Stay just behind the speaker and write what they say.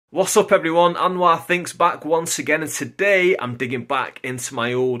What's up everyone, Anwar Thinks back once again, and today I'm digging back into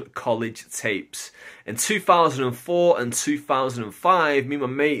my old college tapes. In 2004 and 2005, me and my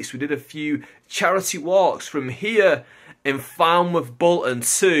mates, we did a few charity walks from here in Farnworth, Bolton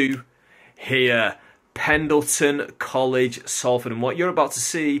to here, Pendleton College, Salford. And what you're about to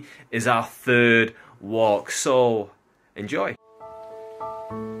see is our third walk, so enjoy.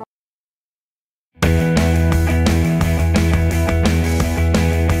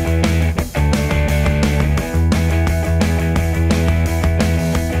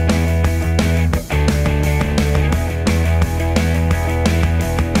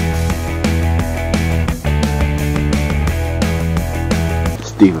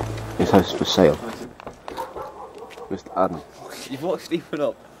 Stephen, his house for sale. Mr. Adam. You've locked Stephen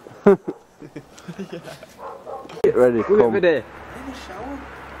up. Yeah. Get ready, come. Over there. In the shower?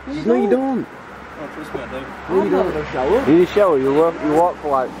 No, you don't. Oh, trust me, I don't. No, you don't. In a shower? You need a shower. You walk for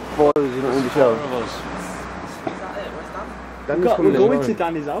like 4 hours, you don't need a shower. Is that it? Where's Dan? We're going to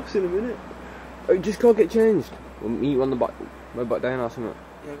Danny's house in a minute. Oh, just go get changed. We'll meet you on the back. We're back down or something.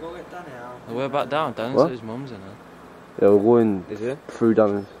 Yeah, go get Danny out. We're back down. Danny's What? his mum's in it. Yeah, we're going Is it? through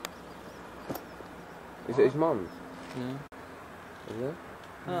Danny's. Is it his mum's? Yeah. Is it?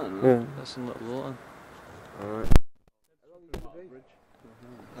 I don't know. Yeah. That's in Little Bolton. Alright.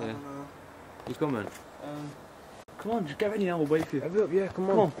 Yeah. You coming? Come on, just get ready now, we'll wait for you. Up, yeah, come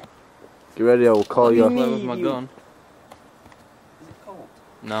on. Come on. Get ready, I will call you. Play with my gun. Is it cold?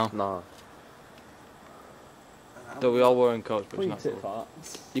 No. Nah. Though we all wearing coats, but it's not sit cold.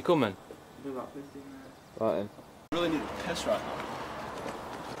 farts. You coming? Do about 15 minutes. Right then. I really need a piss right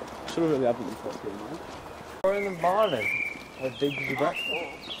now. Should really haven't been fucking, man. We're in the morning. How big is your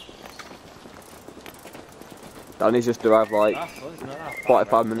breakfast? Danny's just arrived like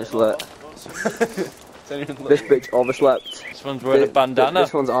 45 minutes late. This bitch overslept. This one's wearing a bandana.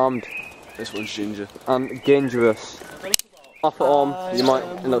 This one's armed. This one's ginger. And dangerous. Off at home, you might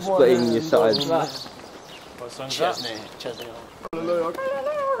end up splitting your sides. What song's that? Chesney.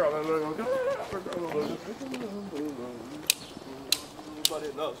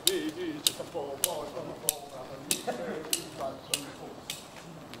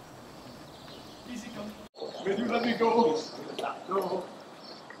 Let me go. No.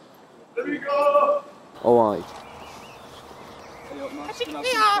 Let me go. Alright.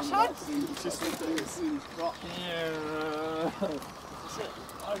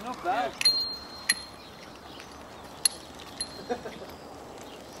 Oh, not bad.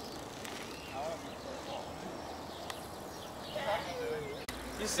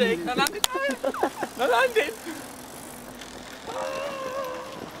 You sick? I landed. I landed.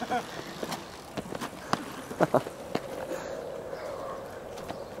 I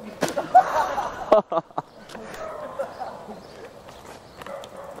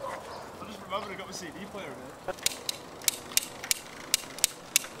just remembered I got my CD player in it.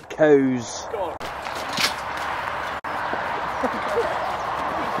 Cows. I'll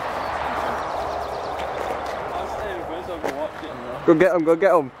stay with us, I'll go watch it. Go get him, go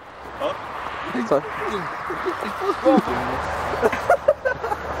get him. Huh?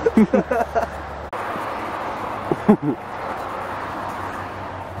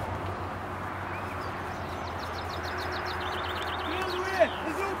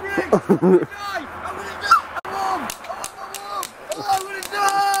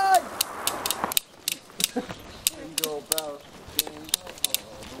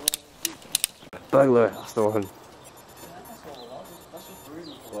 Burglar, that's the one.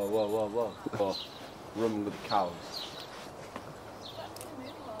 Whoa. Room with the cows.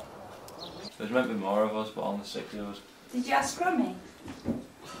 There's meant to be more of us, but only 6 of us. Did you ask Grammy?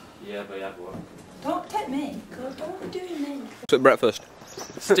 Yeah, but he had work. Don't take me, because don't be doing me. Took breakfast.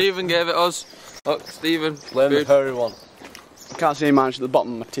 Stephen gave it us. Look, Stephen. Learn the hairy one. I can't see any manch at the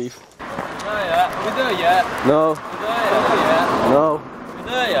bottom of my teeth. No, yeah. Are we there yet? No. We're there yet? No. We're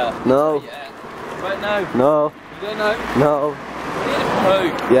there yet? No. Yeah. Right now. No. We're there now. No. We need a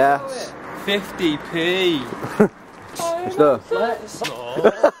poke. Yes. 50p. It's there.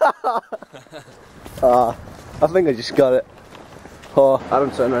 I think I just got it. Oh,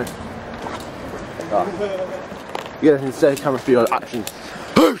 Adam, turn around. You get an insane camera for your action.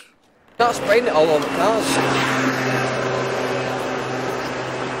 Not spraying it all on the cars.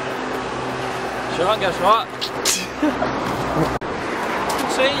 Shot, guess what?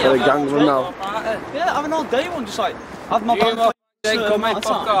 See Got a gang of them now. Yeah, have an all day one, just like, have my You back. ain't coming,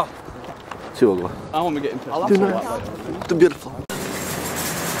 fuck off. Too ugly. I won't be getting pissed. Too nice. Too beautiful.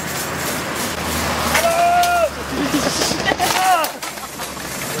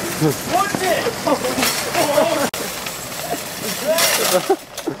 What's it?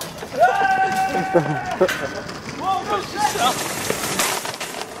 Hi,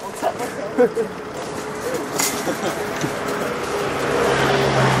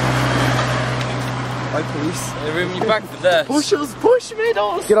 police. They're room you back for this. Push us, push me,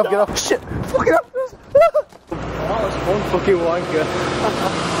 don't Get off. Shit. Fucking up. That was one fucking wanker.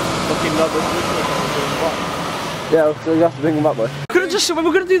 Fucking rubbish. Yeah, so you have to bring him back, boy. Could have just said we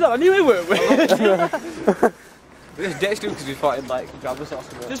were going to do that anyway, weren't we? We just ditched him because we thought he'd like grab us off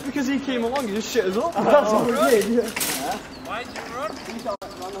the Just because he came along, he just shit us up. That's what we did, yeah. Why did you run?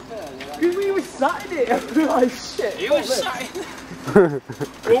 Because we were sat in it. We were like, shit. He was sat in it.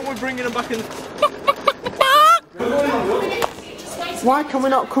 What we're bringing him back in. Why can we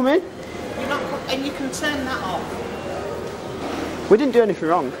not come in? You're not, and you can turn that off. We didn't do anything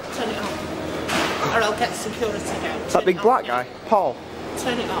wrong. Turn it off. Or I'll get security out. That big black guy, Paul.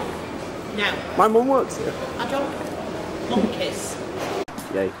 Turn it off. Now. My mum works here. I don't. Monkeys.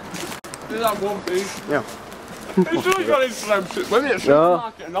 Yay. Do that one piece. Yeah. He's really got his friends. When we at the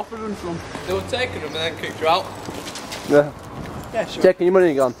supermarket and offered them some. They were taking them and then kicked you out. Yeah. Yeah, sure. Checking your money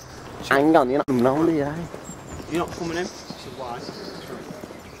and gone. Hang on, you're not lonely, eh? You're not coming in? This is why.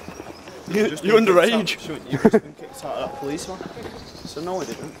 You're underage. Shouldn't you just been kicked out of that policeman? So no, we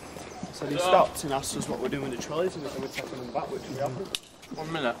didn't. So he stopped and asked us what we're doing with the trolleys and we said we're taking them back, which we haven't.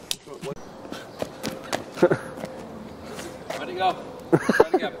 1 minute. Where'd it go?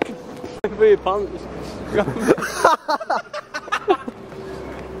 Where'd it go? Look for your pants.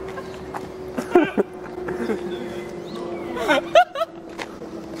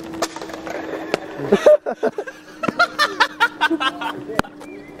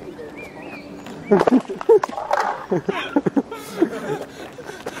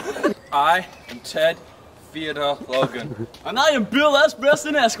 I am Ted Theodore Logan. And I am Bill S.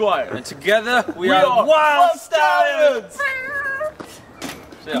 Preston Esquire. And together we are Wild Stallions!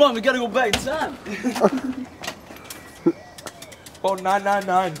 Come on, we gotta go back in time. Oh,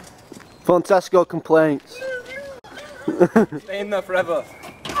 999. Phone Tesco complaints. Stay in there forever.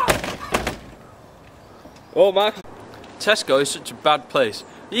 Oh, Mark. Tesco is such a bad place.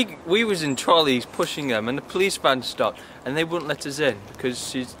 We was in trolleys pushing them and the police van stopped and they wouldn't let us in because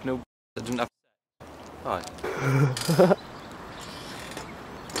she's no... I didn't have... Right.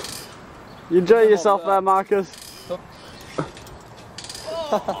 You enjoy yourself there, Marcus.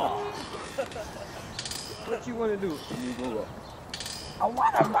 What you want to do? I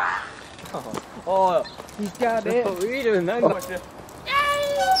want to buy. Oh, he's got it. What are you doing then?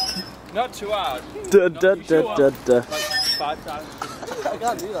 Not too hard. Da da da da da. Like 5 times. I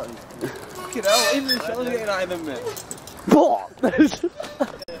can't do that. Fucking hell, even the show's getting out of them, mate. What?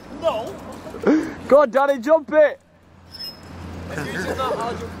 No. Go on, Daddy, jump it.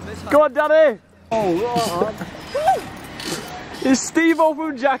 Go on, Daddy. Oh, God. It's Steve-O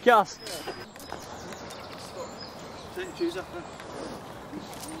from Jackass. Take your shoes off then.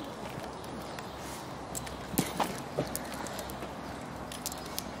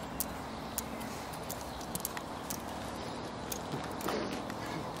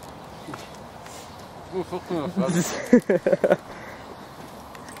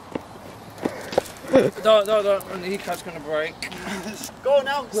 Don't, the keycard's gonna break. Go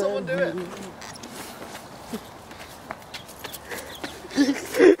now, someone do it.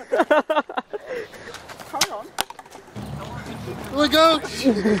 Carry on. Look out!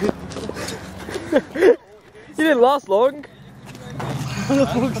 You didn't last long.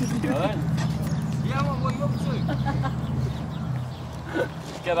 Yeah, what are you up to?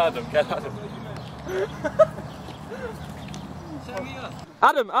 Get Adam, get Adam.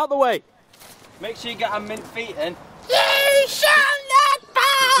 Adam, out the way. Make sure you get a mint feet in. You shall not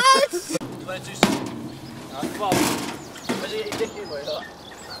pass!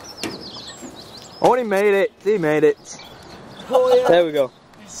 Oh, he made it. He made it. Oh, yeah. There we go.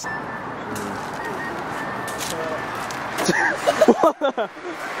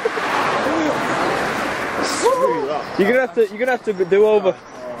 You're gonna have to do over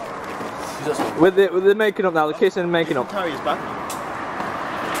with the making up now. The kissing and making up. Carry his back.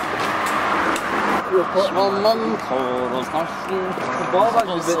 The ball back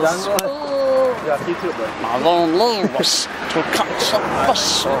is a bit down there. Yeah, keep it up there. My lonely was to catch a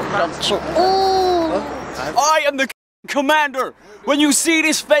bus or got to. I am the commander. When you see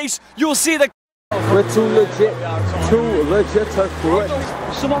this face, you'll see the. We're too legit to quit.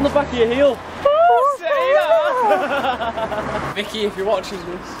 Some on the back of your heel. Say that. Vicky, if you're watching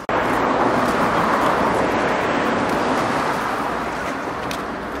this.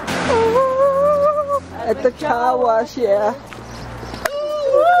 At the car wash, yeah.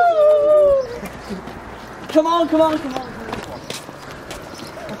 Come on. Come on.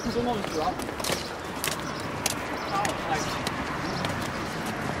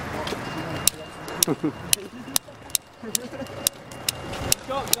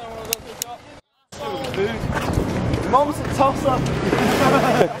 Mom's a tosser.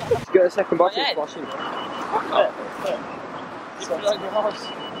 Get a second bottle of splashing.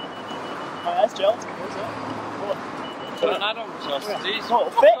 That's Jones. I don't trust these. It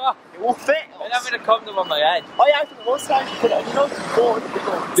won't fit. It won't fit. I'm having a condom on my head. Oh yeah, I think one time you put it on. You know it's important.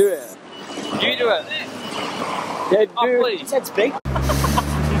 Do it. You do it. Yeah, do Oh, it. please. It's big.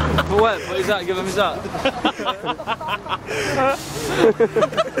 For what? What is that? Give him his that.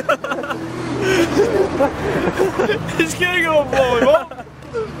 It's getting on board, what?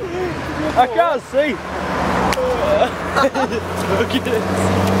 I can't see. Look at this.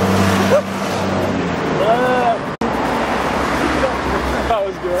 That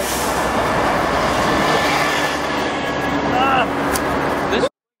was good. This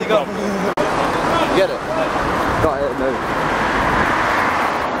You got Get it. Got it, no.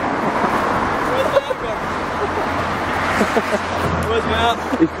 Where's my hand?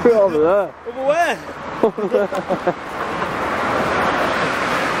 He's put it over there. Over where? Over there.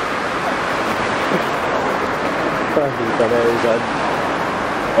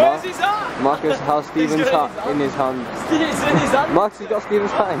 Where's his hat? Marcus has Stephen's hat in his hand. It's in his hand. Marcus has got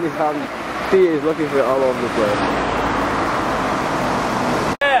Stephen's hat in his hand. He is looking for it all over the place.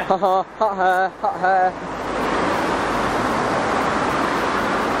 Haha, hot hair, hot hair.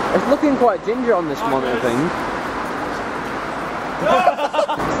 It's looking quite ginger on this monitor thing.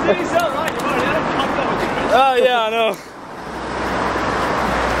 Oh yeah, I know.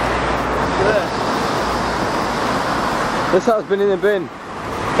 This hat's been in the bin.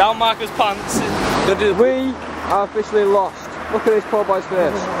 Down Marcus' pants. We are officially lost. Look at this poor boy's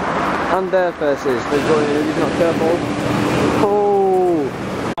face. And their faces. They're going in, he's not careful.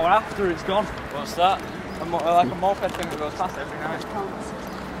 Oh! Hour after it's gone. What's that? Like a moped thing that goes past every night.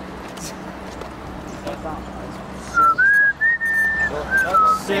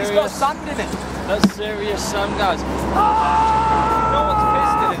 That's serious. It's got sand in it. That's serious sand, guys. No one's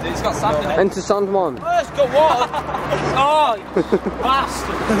pissed in it. It's got sand in it. Enter Sandman. Oh, it's got water. Oh, you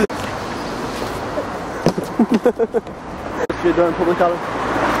bastard. What you doing, public Adam?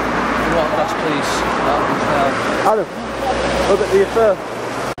 That's please. Adam, look at the affair.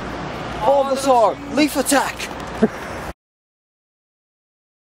 Bulbasaur, leaf attack.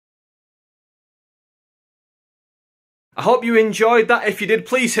 I hope you enjoyed that. If you did,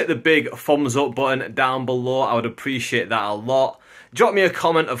 please hit the big thumbs up button down below. I would appreciate that a lot. Drop me a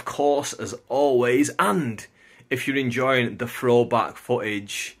comment, of course, as always. And if you're enjoying the throwback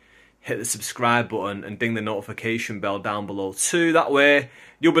footage, hit the subscribe button and ding the notification bell down below too. That way,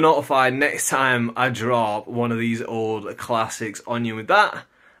 you'll be notified next time I drop one of these old classics on you. With that,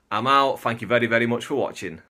 I'm out. Thank you very, very much for watching.